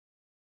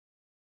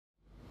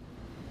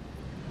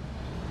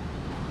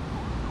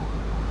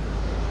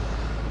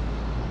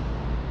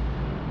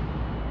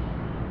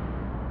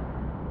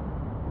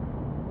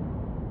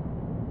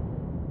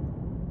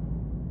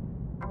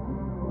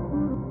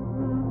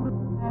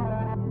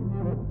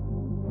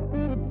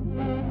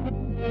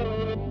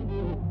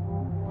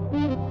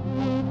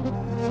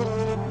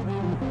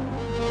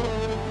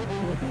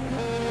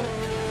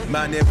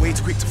Man, they're way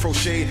too quick to throw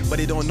shade, but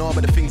they don't know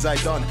about the things I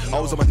done. I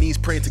was on my knees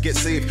praying to get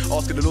saved,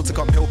 asking the Lord to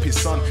come help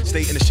his son.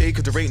 Stay in the shade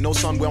cause there ain't no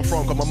sun where I'm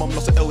from, cause my mum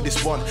lost the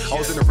eldest one. I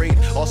was in the rain,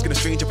 asking a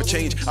stranger for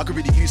change. I could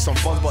really use some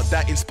funds, but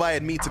that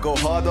inspired me to go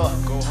harder.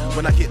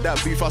 When I hit that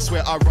booth, I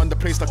swear I run the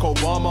place like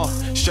Obama.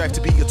 Strive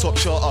to be your top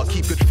charter,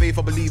 keep good faith,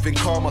 I believe in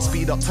karma.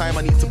 Speed up time,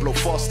 I need to blow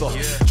faster.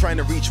 Trying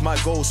to reach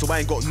my goals, so I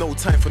ain't got no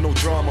time for no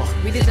drama.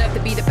 We deserve to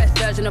be the best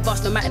version of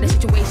us, no matter the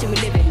situation we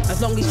live in.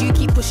 As long as you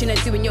keep pushing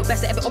and doing your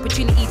best at every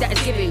opportunity that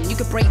is given. You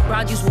can break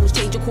boundaries, walls,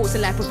 change your course in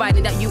life,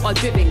 providing that you are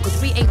driven.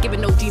 Cause we ain't giving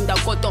no dream that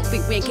God don't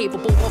think we ain't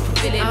capable of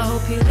fulfilling. I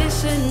hope you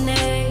listen,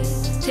 eh?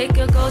 Take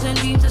your goals and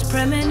dreams as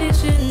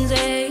premonitions,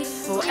 eh?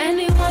 For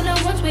anyone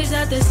that wants ways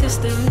out the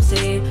system,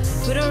 say,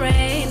 through the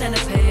rain and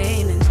the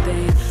pain and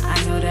stain,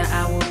 I know that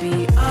I will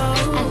be okay.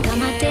 I got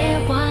my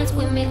dear ones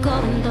with me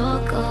going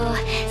loco,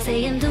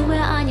 saying do it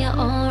on your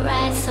own,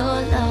 ride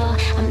solo.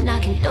 I'm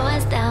knocking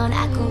doors down,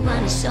 I could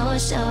run a show.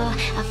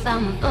 I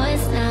found my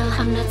voice now,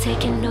 I'm not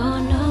taking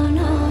no.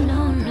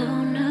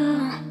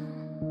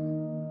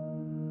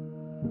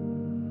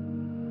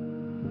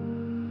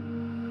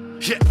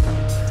 Yeah,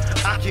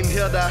 I can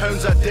hear the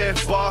hounds of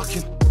death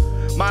barking.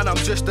 Man, I'm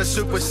just a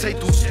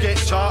suicidal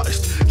sketch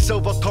artist.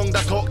 Silver-tongued,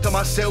 I talk to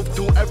myself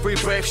till every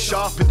breath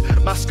sharpened.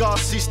 My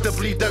scars cease to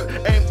bleed out,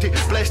 empty,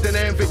 blessed in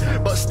envy.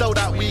 But still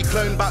that wee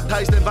clown,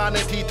 baptized in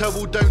vanity,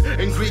 towelled down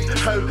in greed.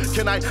 How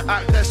can I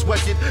act this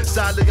wicked?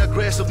 Sadly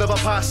aggressive, never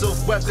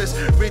passive with this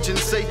rage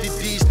inside.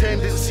 These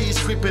tendencies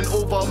creeping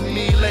over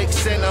me like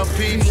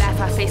centipedes. Through life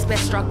I face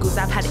best struggles,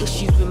 I've had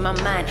issues with my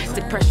mind.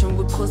 Depression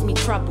would cause me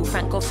trouble,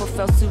 thank God for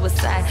failed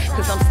suicide.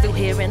 Cause I'm still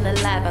here and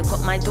alive, I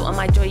got my daughter,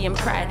 my joy and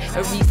pride.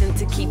 A reason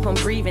to keep on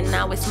breathing,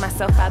 now it's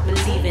myself I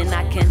believe in.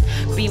 I can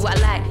be what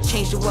I like,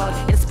 change the world,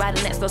 inspire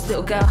the next lost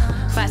little girl.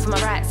 Fight for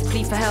my rights,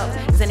 plead for help,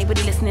 is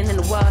anybody listening in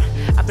the world?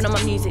 I've been on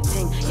my music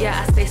thing,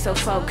 yeah, I stay so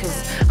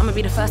focused. I'ma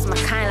be the first of my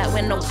kind, like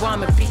when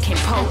Obama became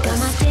pokus. I got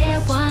my dear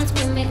ones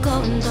with me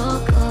going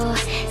loco,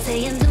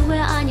 saying do it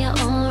on your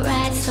own,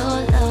 ride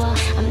solo.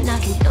 I'm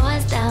knocking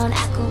doors down,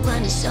 I could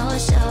run a show.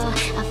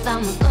 I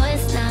found my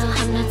voice now,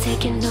 I'm not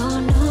taking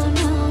no.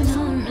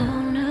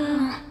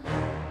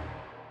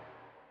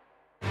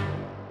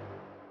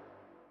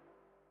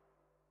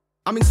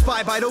 I'm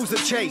inspired by those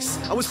that chase.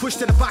 I was pushed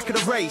to the back of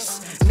the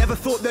race. Never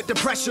thought that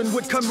depression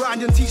would come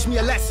round and teach me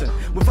a lesson.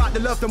 Without the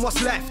love, then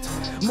what's left?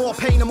 More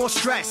pain and more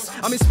stress.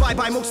 I'm inspired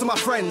by most of my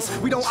friends.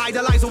 We don't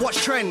idolize or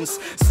watch trends.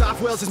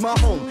 South Wales is my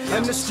home,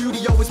 and the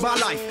studio is my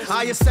life.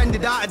 I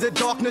ascended out of the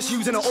darkness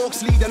using an aux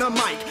lead and a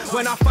mic.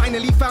 When I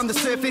finally found the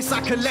surface,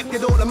 I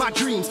collected all of my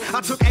dreams. I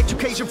took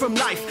education from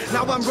life.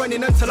 Now I'm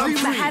running until I'm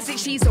free. Rumor has it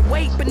she's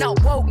awake, but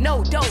not woke.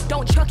 No,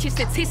 don't chuck your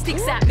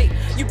statistics at me.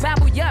 You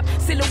babble yup,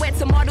 silhouettes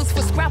and models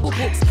for Scrabble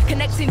books,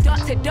 connecting dot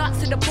to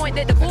the point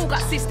that they've all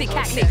got cystic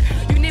acne.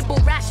 You nibble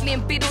rashly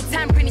and biddle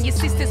tampering in your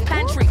sister's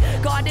pantry.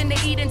 Garden the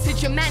Eden to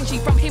Jumanji,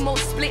 from him all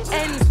split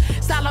ends.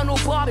 Salon or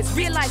barbers,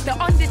 realised they're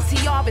under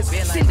tiaras.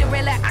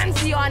 Cinderella and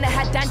Tiana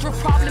had dandruff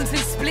problems and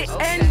split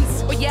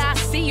ends. But yeah, I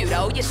see you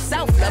though, your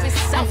self-love is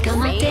self-defense. I got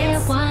my dear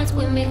ones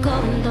with me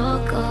going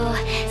loco,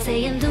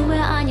 saying do it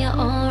on your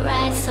own,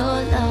 ride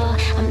solo.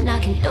 I'm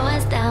knocking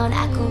doors down,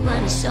 I could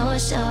run a show.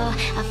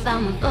 I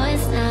found my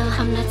voice now,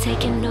 I'm not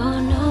taking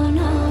no.